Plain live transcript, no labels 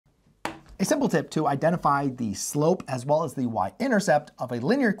A simple tip to identify the slope as well as the y-intercept of a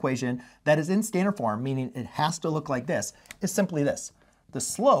linear equation that is in standard form, meaning it has to look like this, is simply this. The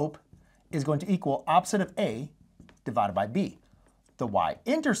slope is going to equal opposite of A divided by B. The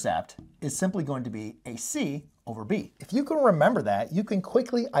y-intercept is simply going to be AC over B. If you can remember that, you can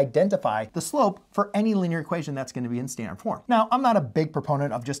quickly identify the slope for any linear equation that's going to be in standard form. Now, I'm not a big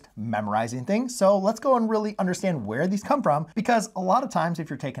proponent of just memorizing things, so let's go and really understand where these come from, because a lot of times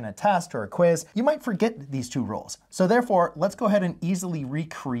if you're taking a test or a quiz, you might forget these two rules. So therefore, let's go ahead and easily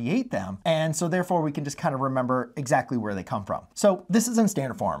recreate them, and so therefore we can just kind of remember exactly where they come from. So this is in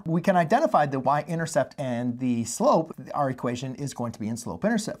standard form. We can identify the y-intercept and the slope. Our equation is going to be in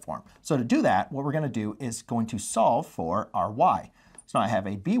slope-intercept form. So to do that, what we're going to do is going to solve for our y. So now I have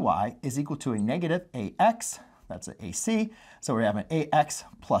a by is equal to a negative ax, that's an ac. So we have an ax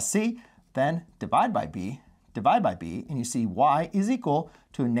plus c, then divide by b, and you see y is equal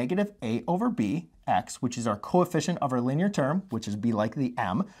to a negative a over b, x, which is our coefficient of our linear term, which is be like the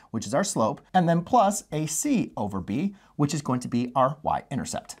m, which is our slope, and then plus ac over b, which is going to be our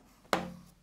y-intercept.